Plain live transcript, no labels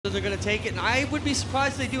they're going to take it, and I would be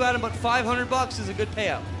surprised if they do. Adam, but $500 is a good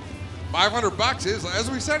payout. $500 is, as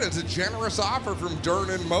we said, it's a generous offer from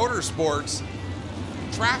Durnan Motorsports.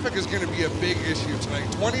 Traffic is going to be a big issue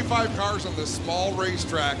tonight. 25 cars on this small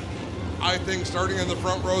racetrack. I think starting in the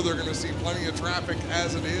front row, they're going to see plenty of traffic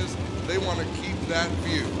as it is. They want to keep that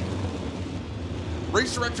view.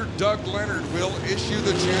 Race director Doug Leonard will issue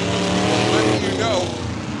the challenge, letting you know.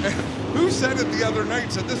 Who said it the other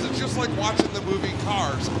night? Said this is just like watching the movie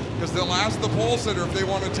Cars, because they'll ask the pole sitter if they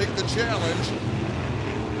want to take the challenge.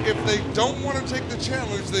 If they don't want to take the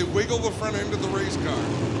challenge, they wiggle the front end of the race car.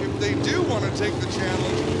 If they do want to take the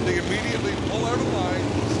challenge, they immediately pull out of line,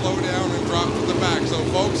 slow down, and drop to the back. So,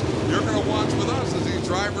 folks, you're going to watch with us as these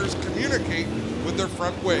drivers communicate with their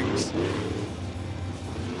front wings.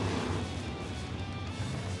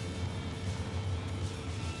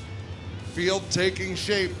 Field taking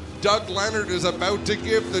shape. Doug Leonard is about to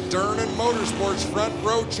give the Durnan Motorsports front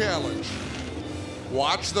row challenge.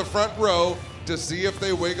 Watch the front row to see if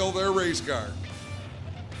they wiggle their race car.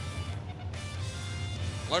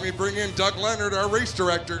 Let me bring in Doug Leonard, our race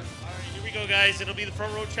director. All right, here we go, guys. It'll be the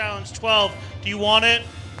front row challenge. 12. Do you want it?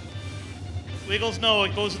 Wiggles no.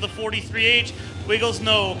 It goes to the 43H. Wiggles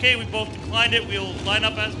no. Okay, we both declined it. We'll line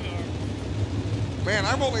up as we are. Man,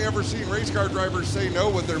 I've only ever seen race car drivers say no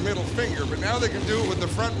with their middle finger, but now they can do it with the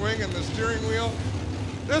front wing and the steering wheel.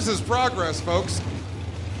 This is progress, folks.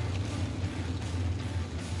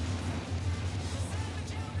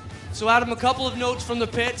 So, Adam, a couple of notes from the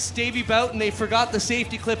pits. Davey Boughton, they forgot the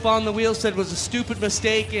safety clip on the wheel, said was a stupid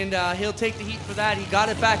mistake, and he'll take the heat for that. He got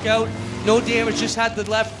it back out. No damage, just had the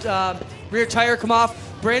left rear tire come off.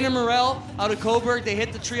 Brandon Morell out of Coburg, they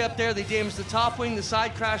hit the tree up there. They damaged the top wing, the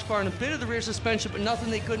side crash bar, and a bit of the rear suspension, but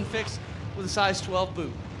nothing they couldn't fix with a size 12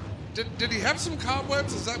 boot. Did he have some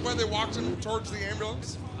cobwebs? Is that why they walked him towards the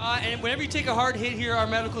ambulance? And whenever you take a hard hit here, our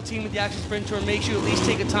medical team with the Action Sprint Tour makes you at least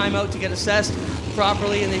take a time out to get assessed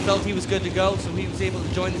properly, and they felt he was good to go, so he was able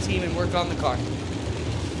to join the team and work on the car.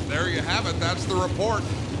 There you have it. That's the report.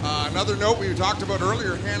 Another note we talked about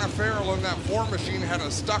earlier, Hannah Farrell in that Ford machine had a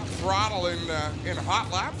stuck throttle in hot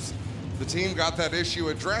laps. The team got that issue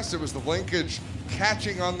addressed. It was the linkage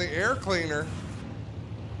catching on the air cleaner.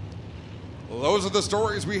 Well, those are the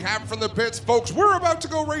stories we have from the pits, folks. We're about to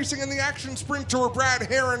go racing in the Action Sprint Tour. Brad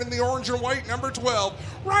Herron in the orange and white, number 12.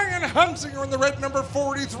 Ryan Hunsinger in the red, number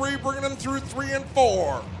 43, bringing them through 3 and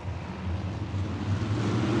 4.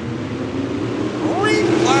 Green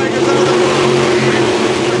flag is out.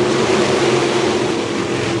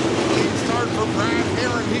 Lead start for Brad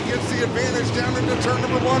Herron. He gets the advantage down into turn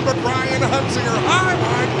number 1, but Ryan Hunsinger high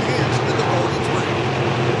line hits into the 43.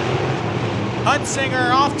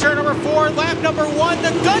 Hunsinger off turn number 4, lap number 1.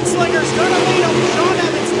 The Gunslinger's going to lead him. Sean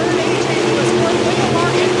Evans, third, AJ Lewis, fourth, Leo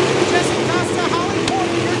Martin, Jesse Costa, Holly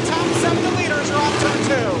Porter. Your top 7 leaders are off turn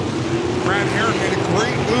 2. Brad Herron made a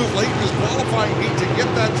great move late in his qualifying heat to get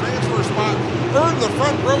that transfer spot, earn the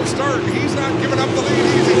front row start. He's not giving up the lead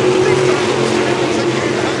easy. This time it's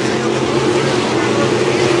again Hunsinger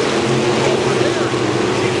over there.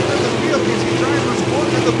 Deeper in the field, you see drivers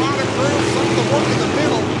work in the bottom row, some of the work in the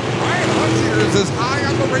middle. Ryan Hunsinger is as high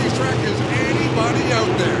on the racetrack as anybody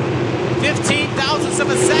out there. 15 thousandths of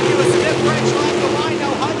a second was the differential at the line.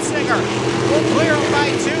 Now Hunsinger will clear him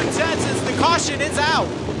by 2/10 as the caution is out.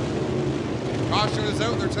 Caution is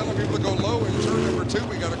out. They're telling people to go low in turn number 2.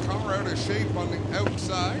 We got a car out of shape on the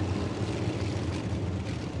outside.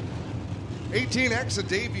 18X of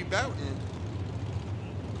Davey Boughton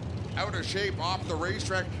out of shape off the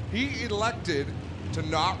racetrack. He elected to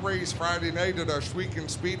not race Friday night at Ohsweken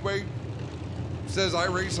Speedway. Says, I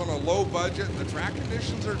race on a low budget. The track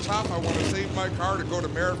conditions are tough. I want to save my car to go to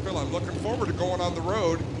Merrittville. I'm looking forward to going on the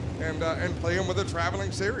road and playing with a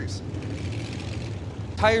traveling series.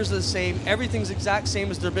 Tires are the same, everything's exact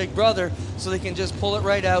same as their big brother, so they can just pull it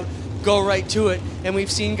right out, go right to it, and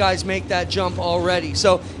we've seen guys make that jump already.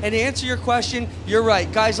 So, and to answer your question, you're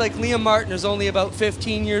right. Guys like Liam Martin is only about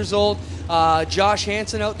 15 years old. Josh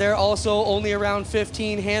Hansen out there also only around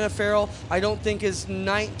 15. Hannah Farrell, I don't think is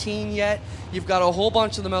 19 yet. You've got a whole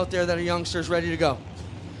bunch of them out there that are youngsters ready to go.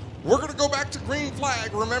 We're going to go back to green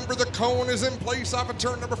flag. Remember, the cone is in place off of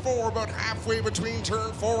turn number 4, about halfway between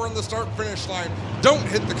turn 4 and the start-finish line. Don't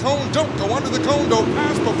hit the cone. Don't go under the cone. Don't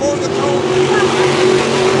pass before the cone.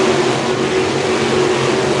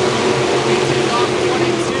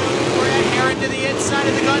 Brad Herron to the inside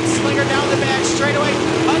of the Gunslinger down the back straightaway.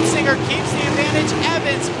 Hunsinger keeps the advantage.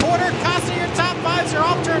 Evans, Porter, Costa, your top 5s are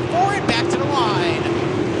off turn 4 and back to the line.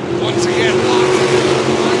 Once again, locked into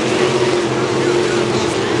the line.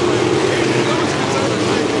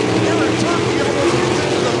 Turkey almost gets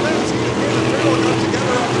into the fence. He and Merrittville got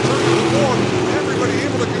together on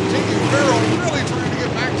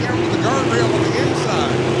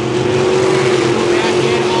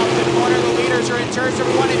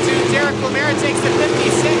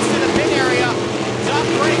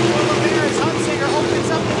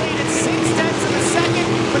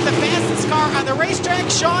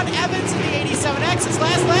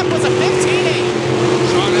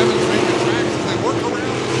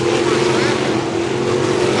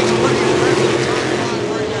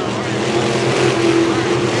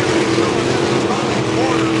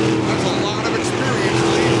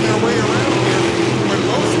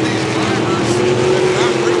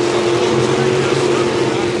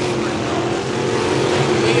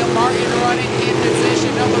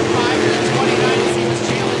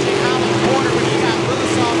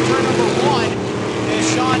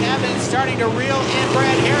to reel in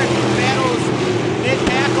Brad Heron, who battles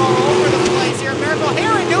mid-pack all over the place here. Merrittville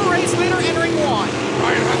Heron, new race leader, entering one.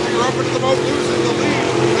 Ryan Hunsinger up into the moat, losing the lead.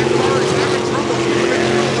 That car is having trouble keeping it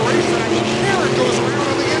through the racetrack. Heron goes around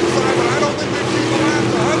on the inside, but I don't think we've seen the last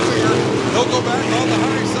of Hunsinger. He'll go back on the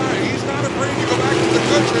high side. He's not afraid to go back to the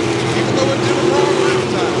cushion, even though it did him wrong last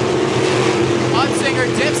time. Hunsinger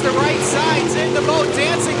dips the right sides in the boat,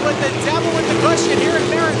 dancing with the devil with the cushion here in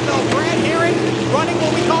Merrittville. Brad Heron running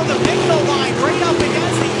what we call the Pickle line, right up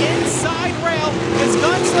against the inside rail. His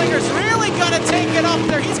gunslinger's really going to take it up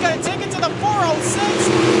there. He's going to take it to the 406,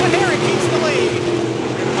 but Heron keeps the lead.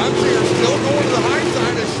 And Hunsinger still going to the high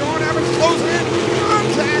side as Sean Evans slows in.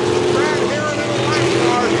 Contact with Brad Heron in a line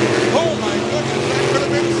car. Oh my goodness, that could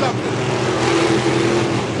have been something.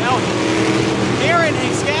 Now, Heron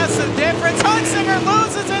got some difference. Hunsinger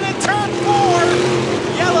loses it in turn 4.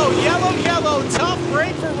 Yellow, yellow, yellow. Tough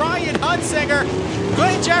break for Ryan Hunsinger.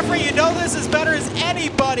 Good, Jeffrey, you know this as better as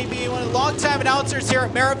anybody, being one of the longtime announcers here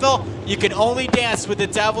at Merrittville. You can only dance with the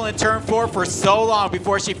devil in turn 4 for so long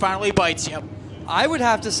before she finally bites you. I would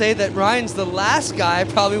have to say that Ryan's the last guy I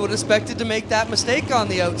probably would have expected to make that mistake on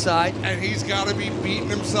the outside. And he's got to be beating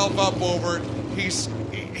himself up over it.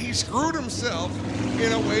 He screwed himself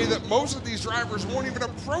in a way that most of these drivers won't even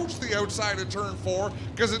approach the outside of turn 4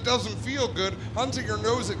 because it doesn't feel good. Hunsinger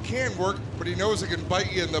knows it can work, but he knows it can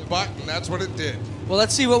bite you in the butt, and that's what it did. Well,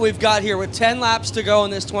 let's see what we've got here with 10 laps to go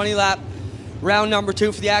in this 20-lap round number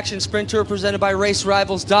 2 for the Action Sprint Tour presented by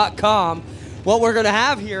RaceRivals.com. What we're going to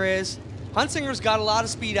have here is Hunsinger's got a lot of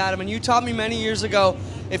speed at him, and you taught me many years ago,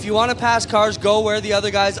 if you want to pass cars, go where the other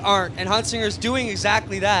guys aren't, and Hunsinger's doing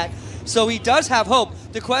exactly that. So he does have hope.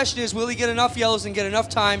 The question is, will he get enough yellows and get enough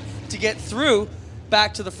time to get through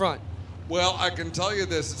back to the front? Well, I can tell you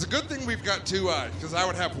this. It's a good thing we've got two eyes, because I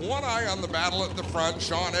would have one eye on the battle at the front,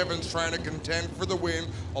 Sean Evans trying to contend for the win,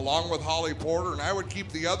 along with Holly Porter, and I would keep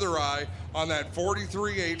the other eye on that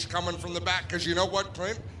 43H coming from the back, because you know what,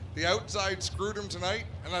 Clint? The outside screwed him tonight,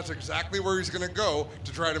 and that's exactly where he's going to go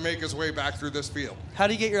to try to make his way back through this field. How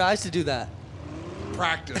do you get your eyes to do that?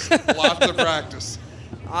 Practice. Lots of practice.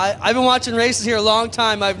 I've been watching races here a long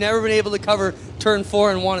time. I've never been able to cover turn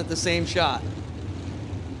 4 and 1 at the same shot.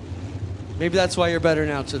 Maybe that's why you're a better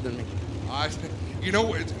announcer than me. You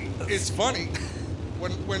know, it's funny.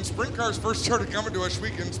 When sprint cars first started coming to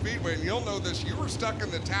Ohsweken Speedway, and you'll know this, you were stuck in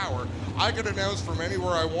the tower. I could announce from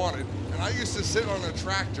anywhere I wanted, and I used to sit on a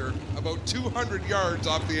tractor about 200 yards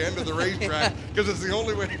off the end of the racetrack because it's the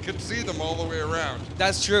only way you could see them all the way around.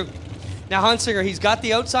 That's true. Now, Hunsinger, he's got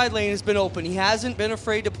the outside lane, has been open. He hasn't been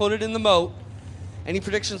afraid to put it in the moat. Any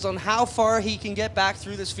predictions on how far he can get back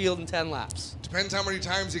through this field in 10 laps? Depends how many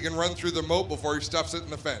times he can run through the moat before he stuffs it in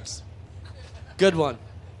the fence. Good one.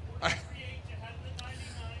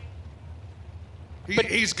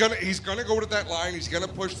 He's gonna go to that line. He's gonna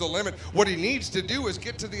push the limit. What he needs to do is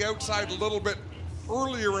get to the outside a little bit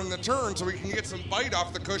earlier in the turn so he can get some bite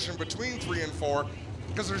off the cushion between 3 and 4,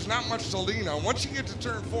 because there's not much to lean on. Once you get to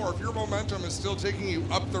turn 4, if your momentum is still taking you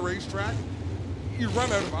up the racetrack, you run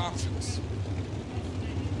out of options.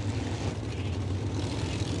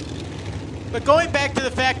 But going back to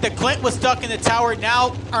the fact that Clint was stuck in the tower,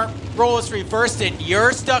 now our role is reversed and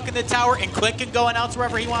you're stuck in the tower and Clint can go announce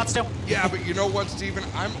wherever he wants to. Yeah, but you know what, Stephen?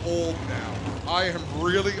 I'm old now. I am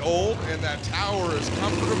really old, and that tower is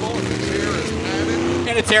comfortable, and the chair is padded.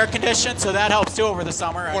 And it's air conditioned, so that helps too over the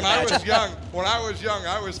summer. When I was young,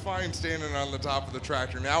 I was fine standing on the top of the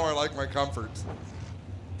tractor. Now I like my comforts.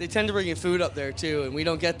 They tend to bring you food up there, too, and we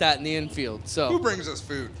don't get that in the infield. So Who brings us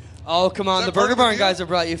food? Oh, come on. The part Burger of the Barn deal? guys have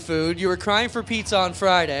brought you food. You were crying for pizza on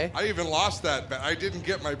Friday. I even lost that bet. I didn't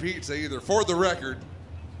get my pizza either, for the record.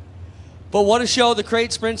 But what a show the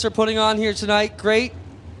Crate Sprints are putting on here tonight. Great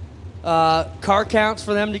car counts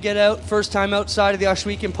for them to get out. First time outside of the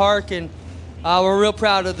Ohsweken Park, and we're real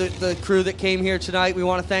proud of the crew that came here tonight. We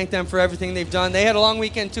want to thank them for everything they've done. They had a long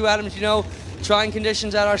weekend too, Adam, as you know, trying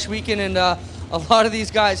conditions at Ohsweken, and a lot of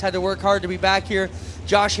these guys had to work hard to be back here.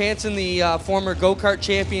 Josh Hansen, the former go-kart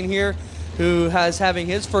champion here, who has having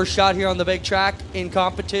his first shot here on the big track in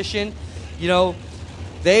competition. You know,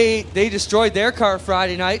 they destroyed their car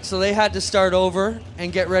Friday night, so they had to start over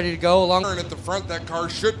and get ready to go. Along At the front, that car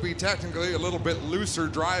should be technically a little bit looser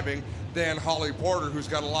driving than Holly Porter, who's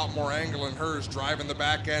got a lot more angle in hers, driving the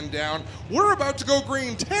back end down. We're about to go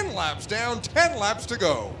green, 10 laps down, 10 laps to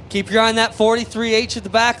go. Keep your eye on that 43H at the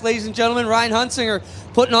back, ladies and gentlemen. Ryan Hunsinger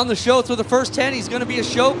putting on the show through the first 10. He's going to be a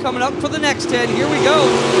show coming up for the next 10. Here we go.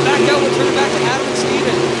 Back out. We'll turn it back to Adam and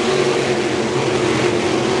Steven.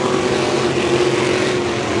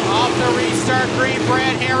 Off the restart. dark green,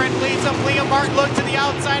 Brad Herron leads him. Liam Martin looked to the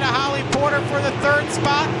outside of Holly Porter for the third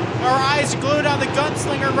spot. Our eyes glued on the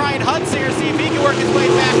gunslinger Ryan Hunsinger, see if he can work his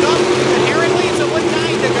way back up. And Herron leads him with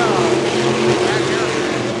 9 to go. Brad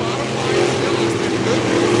Herron at the bottom line still has been good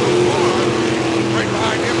so far. Right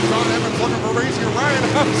behind him, Sean Evans looking for racing. Ryan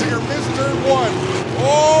Hunsinger missed turn 1.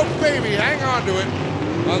 Oh, baby, hang on to it.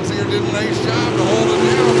 Hunsinger did a nice job to hold it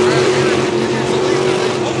down. Brad Herron continues to lead as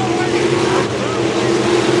they pull away.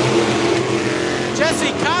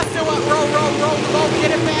 Jesse Costa went roll the boat,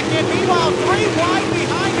 get it back in. Meanwhile, 3 wide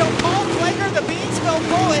behind him. Paul Klager, the Beansville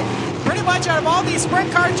Bullet. Pretty much out of all these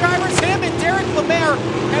sprint car drivers, him and Derek Lemaire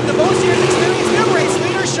have the most years experience. New race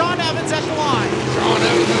leader, Sean Evans at the line. Sean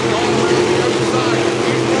Evans is going around the other side.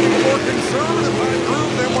 He's running a more conservative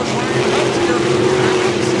groove than what Ryan Hunsinger.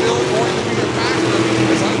 That's still going to be a factor.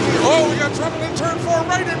 Oh, we got trouble in turn 4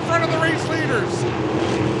 right in front of the race leaders.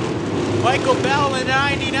 Michael Bell in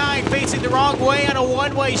 99 facing the wrong way on a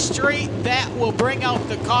one-way street. That will bring out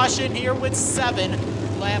the caution here with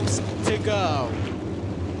 7 laps to go.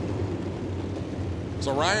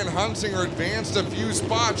 So Ryan Hunsinger advanced a few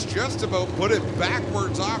spots, just about put it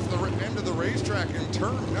backwards off the end of the racetrack in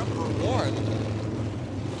turn number 1.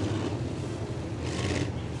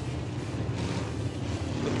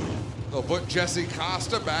 They'll put Jesse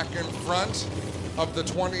Costa back in front of the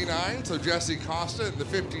 29. So Jesse Costa in the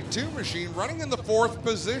 52 machine running in the 4th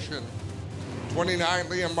position. 29,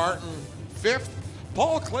 Liam Martin 5th.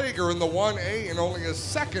 Paul Klager in the 1A in only his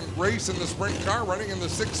 2nd race in the sprint car, running in the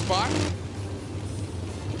 6th spot.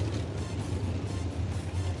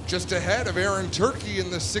 Just ahead of Aaron Turkey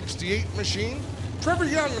in the 68 machine. Trevor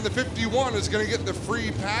Young in the 51 is going to get the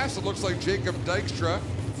free pass. It looks like Jacob Dykstra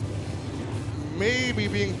maybe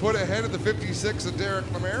being put ahead of the 56 of Derek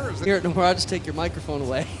Lemaire. Here at I'll just take your microphone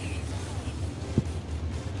away.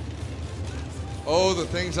 Oh, the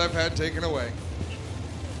things I've had taken away.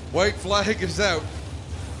 White flag is out.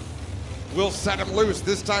 We'll set him loose.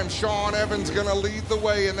 This time Sean Evans going to lead the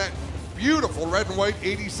way in that beautiful red and white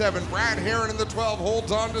 87. Brad Herron in the 12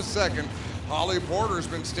 holds on to 2nd. Holly Porter's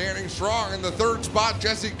been standing strong in the 3rd spot.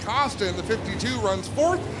 Jesse Costa in the 52 runs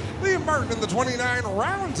 4th. Liam Martin in the 29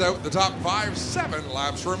 rounds out the top 5. 7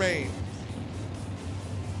 laps remain.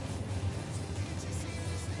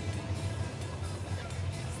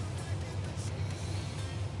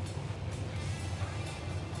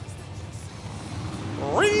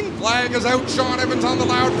 Green flag is out. Sean Evans on the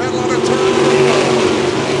loud pedal on a turn.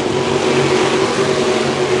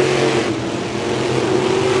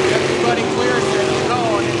 Everybody clears it.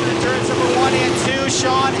 Going into turns number 1 and 2.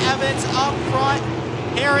 Sean Evans up front.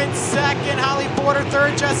 Herron 2nd. Holly Porter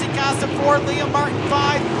 3rd. Jesse Costa 4th. Liam Martin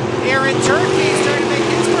 5th. Aaron Turkey is trying to make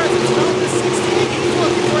his presence known to 68. He's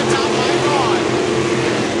looking for a top 5 run.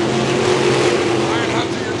 Ryan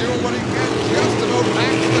Hunsinger doing what he can, just about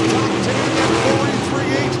back to the top 10 at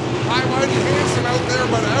 43.8. Highlighting Hanson out there,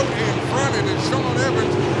 but out in front it is Sean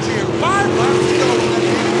Evans. Seeing 5 laps to go in that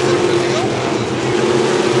 86 as he opens his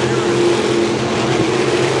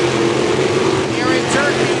Aaron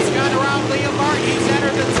Turkey's gone around Liam Martin. He's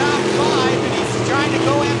entered the top 5, and he's trying to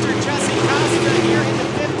go after Jesse Costa here in the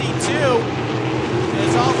 52.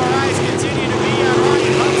 As all of our eyes continue to be on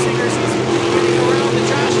Ryan Hunsinger, he's getting around the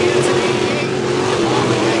Josh Hanson 88. Paul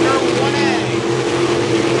Klager 1A.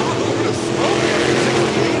 a little bit of smoke in the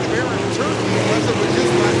 68 of Aaron Turkey, unless it was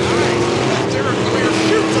just my eyes. As Derek Lemaire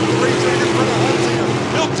shoots up the racetrack in front of Hunsinger.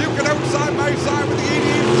 He'll duke it out side by side with the 88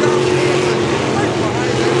 of Josh Hanson. Right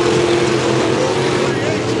behind him is the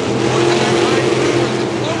 43.8. Working that high groove as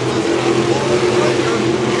he closes in on Paul Klager.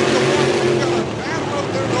 Into 1. We've got a battle out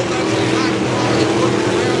there. No, that's a black cross looking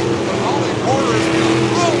around. But Holly Porter is feeling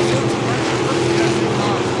all sorts of pressure from Jesse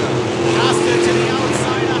Costa. Costa to the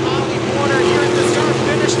outside of Holly Porter here at the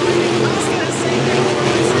start-finish line. And Costa has saved it over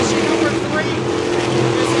position number 3.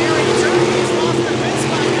 As Aaron Turkey has lost the pit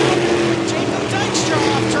spot now with Jacob Dykstra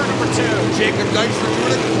off turn number 2. Jacob Dykstra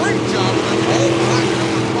doing a great job with that whole black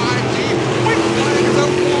number 5 team. White flag is out.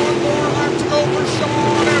 1 more lap to go for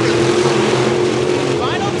Sean Evans.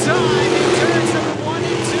 Final time in turns number 1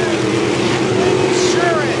 and 2.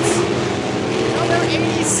 Insurance. Number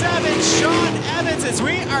 87, Sean Evans, as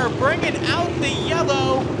we are bringing out the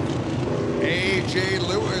yellow. A.J.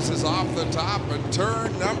 Lewis is off the top of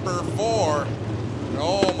turn number 4.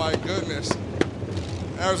 Oh my goodness.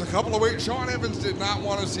 There was a couple of ways. Sean Evans did not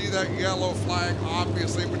want to see that yellow flag,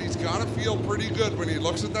 obviously, but he's got to feel pretty good when he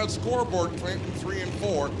looks at that scoreboard, Clinton 3 and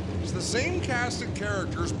 4. It's the same cast of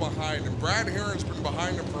characters behind him. Brad Herron's been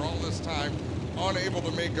behind him for all this time, unable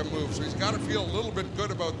to make a move. So he's got to feel a little bit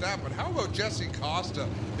good about that. But how about Jesse Costa,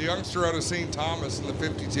 the youngster out of St. Thomas in the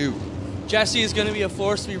 52? Jesse is going to be a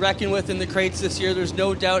force to be reckoned with in the crates this year. There's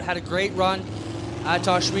no doubt. Had a great run at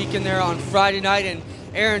Toshweekend there on Friday night, and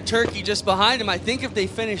Aaron Turkey just behind him. I think if they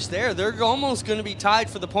finish there, they're almost going to be tied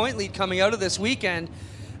for the point lead coming out of this weekend,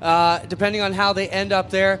 depending on how they end up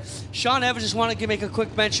there. Sean Evans, just want to make a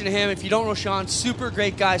quick mention to him. If you don't know Sean, super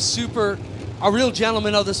great guy, a real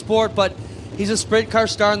gentleman of the sport, but he's a sprint car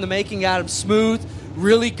star in the making. Adam Smooth,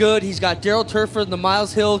 really good. He's got Daryl Turford and the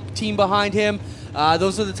Miles Hill team behind him.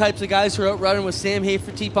 Those are the types of guys who are out running with Sam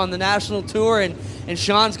Haferteep on the national tour, and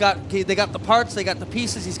Sean's they got the parts, they got the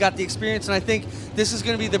pieces, he's got the experience, and I think this is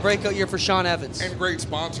going to be the breakout year for Sean Evans. And great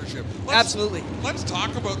sponsorship. Absolutely. Let's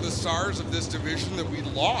talk about the stars of this division that we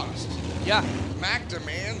lost. Yeah. Mac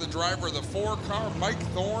DeMann, the driver of the 4-car, Mike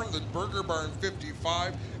Thorne, the Burger Barn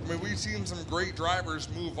 55. I mean, we've seen some great drivers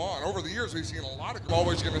move on. Over the years, we've seen a lot of, I'm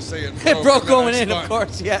always going to say it. It broke going in, of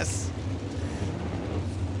course, yes.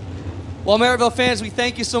 Well, Merrittville fans, we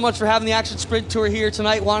thank you so much for having the Action Sprint Tour here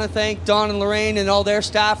tonight. Want to thank Don and Lorraine and all their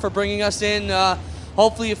staff for bringing us in.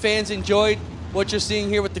 Hopefully you fans enjoyed what you're seeing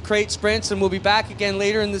here with the crate sprints, and we'll be back again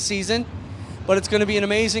later in the season. But it's going to be an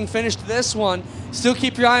amazing finish to this one. Still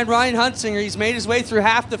keep your eye on Ryan Huntsinger. He's made his way through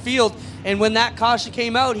half the field, and when that caution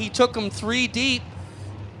came out, he took him 3 deep,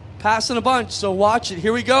 passing a bunch. So watch it.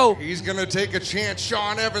 Here we go. He's going to take a chance.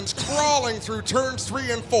 Sean Evans crawling through turns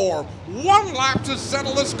 3 and 4. 1 lap to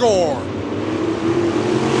settle the score.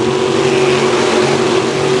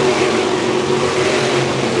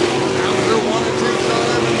 After 1 and 2, Sean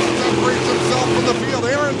Evans separates himself from the field.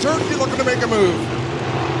 Aaron Turkey looking to make a move.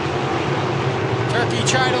 Turkey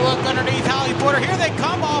trying to look underneath Holly Porter. Here they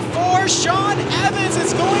come off 4. Sean Evans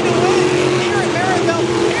is going to win here at Merrittville.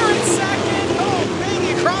 Here in second. Oh,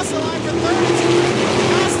 baby, across the line for third.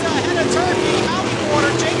 Costa ahead of Turkey. Holly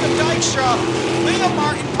Porter, Jacob Dykstra, Liam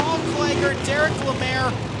Martin, Paul Klager, Derek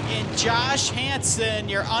Lemaire, and Josh Hansen,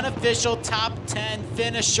 your unofficial top 10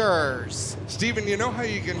 finishers. Steven, you know how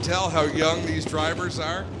you can tell how young these drivers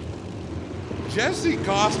are? Jesse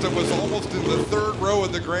Costa was almost in the 3rd row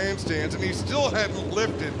of the grandstands, and he still hadn't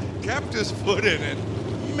lifted, kept his foot in it.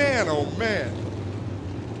 Man, oh man.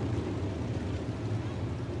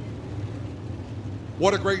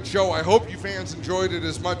 What a great show. I hope you fans enjoyed it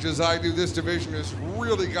as much as I do. This division has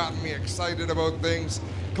really gotten me excited about things.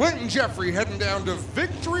 Clinton Jeffrey heading down to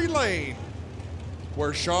Victory Lane,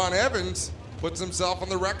 where Sean Evans puts himself on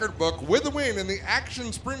the record book with a win in the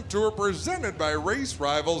Action Sprint Tour presented by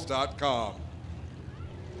RaceRivals.com.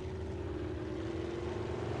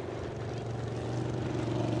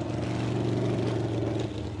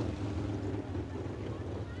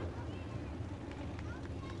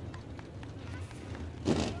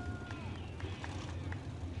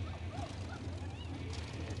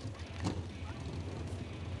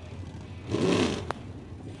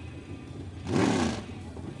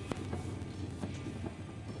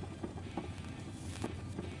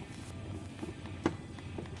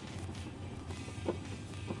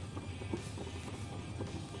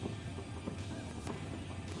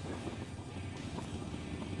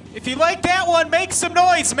 If you like that one, make some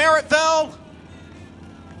noise, Merrittville.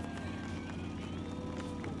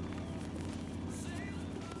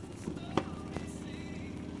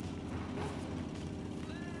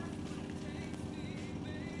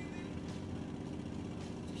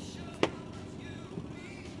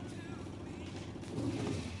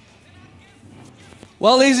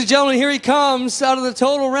 Well, ladies and gentlemen, here he comes out of the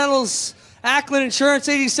Total Rentals Ackland Insurance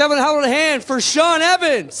 87. How about a hand for Sean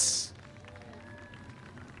Evans?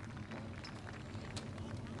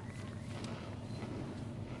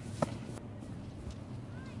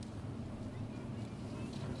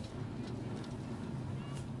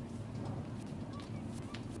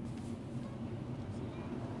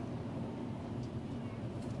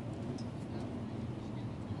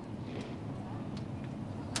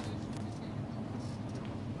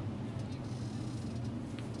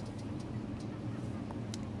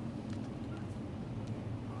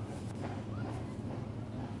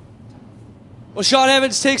 Well, Sean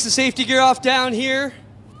Evans takes the safety gear off down here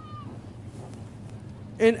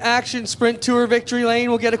in Action Sprint Tour Victory Lane.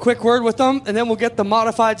 We'll get a quick word with them, and then we'll get the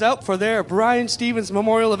modifieds out for their Brian Stevens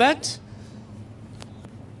Memorial event.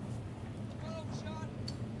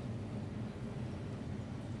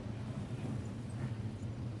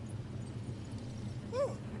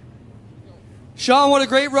 Sean, what a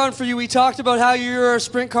great run for you. We talked about how you're a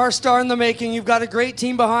sprint car star in the making. You've got a great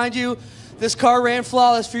team behind you. This car ran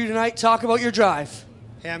flawless for you tonight. Talk about your drive.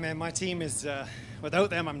 Yeah, man, my team is, without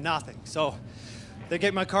them, I'm nothing. So they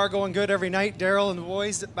get my car going good every night. Daryl and the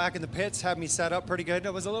boys back in the pits had me set up pretty good.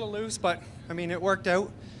 It was a little loose, but, I mean, it worked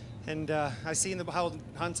out. And I seen how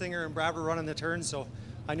Huntsinger and Brad were running the turns, so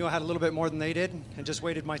I knew I had a little bit more than they did and just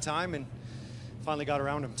waited my time and finally got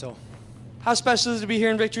around them. So How special is it to be here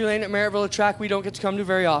in Victory Lane at Merrittville, a track we don't get to come to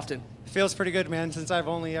very often? it feels pretty good, man, since I've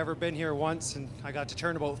only ever been here once and I got to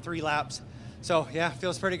turn about 3 laps. So yeah,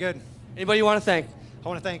 feels pretty good. Anybody you want to thank? I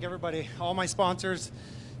want to thank everybody, all my sponsors,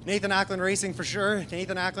 Nathan Ackland Racing for sure.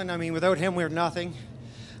 Nathan Ackland, I mean, without him, we're nothing.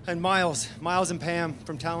 And Miles and Pam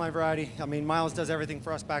from Talent Line Variety. I mean, Miles does everything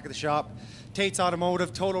for us back at the shop. Tate's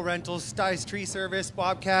Automotive, Total Rentals, Sty's Tree Service,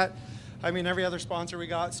 Bobcat. I mean, every other sponsor we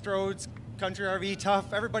got, Strode's, Country RV,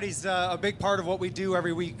 Tough. Everybody's a big part of what we do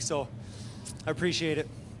every week, so I appreciate it.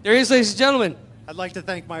 There he is, ladies and gentlemen. I'd like to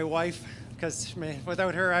thank my wife, because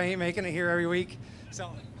without her, I ain't making it here every week.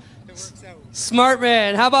 So it works out. Smart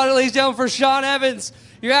man. How about it, ladies and gentlemen, for Sean Evans,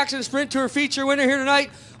 your Action Sprint Tour feature winner here tonight.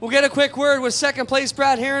 We'll get a quick word with second place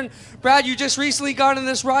Brad Heron. Brad, you just recently got in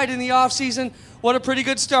this ride in the off-season. What a pretty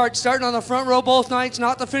good start. Starting on the front row both nights.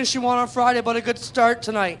 Not the finishing one on Friday, but a good start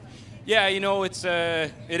tonight. Yeah, you know, it is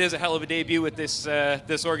a hell of a debut with this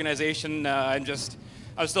organization. I'm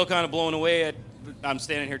still kind of blown away. I'm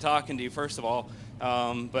standing here talking to you, first of all,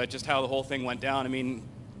 but just how the whole thing went down. I mean,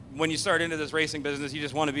 when you start into this racing business, you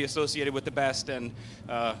just want to be associated with the best, and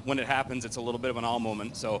when it happens, it's a little bit of an all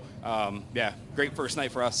moment. So, yeah, great first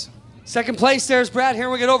night for us. Second place, there's Brad. Here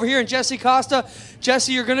we get over here, and Jesse Costa.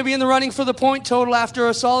 Jesse, you're going to be in the running for the point total after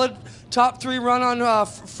a solid top 3 run on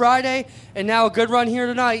Friday, and now a good run here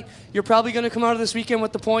tonight. You're probably going to come out of this weekend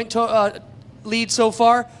with the point lead so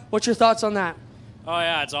far. What's your thoughts on that? Oh,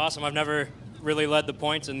 yeah, it's awesome. I've never really led the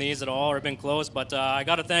points in these at all or been close, but I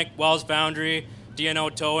got to thank Wells Foundry,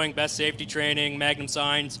 DNO Towing, Best Safety Training, Magnum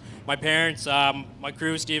Signs, my parents, my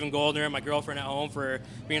crew, Stephen Goldner, and my girlfriend at home for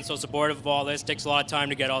being so supportive of all this. It takes a lot of time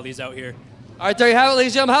to get all these out here. All right, there you have it,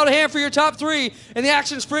 ladies and gentlemen. How to hand for your top 3 in the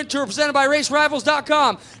Action Sprint Tour presented by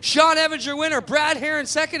RaceRivals.com. Sean Evans, your winner. Brad Heron,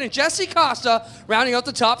 second. And Jesse Costa rounding out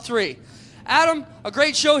the top 3. Adam, a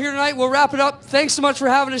great show here tonight. We'll wrap it up. Thanks so much for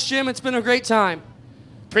having us, Jim. It's been a great time.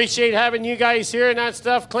 Appreciate having you guys here and that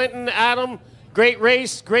stuff. Clinton, Adam, great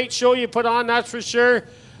race, great show you put on, that's for sure.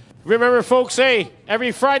 Remember, folks,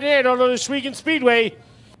 every Friday night on the Oswego Speedway,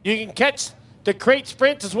 you can catch the crate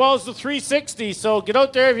sprint as well as the 360. So get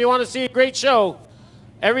out there if you want to see a great show.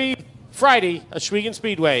 Every Friday, Oswego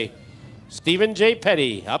Speedway. Stephen J.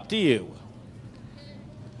 Petty, up to you.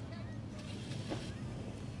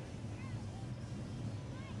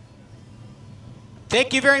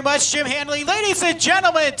 Thank you very much, Jim Hanley. Ladies and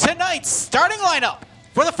gentlemen, tonight's starting lineup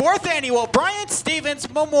for the 4th annual Brian Stevens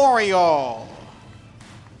Memorial.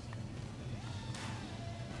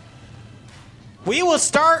 We will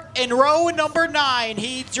start in row number 9.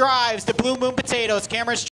 He drives the Blue Moon Potatoes. Cameras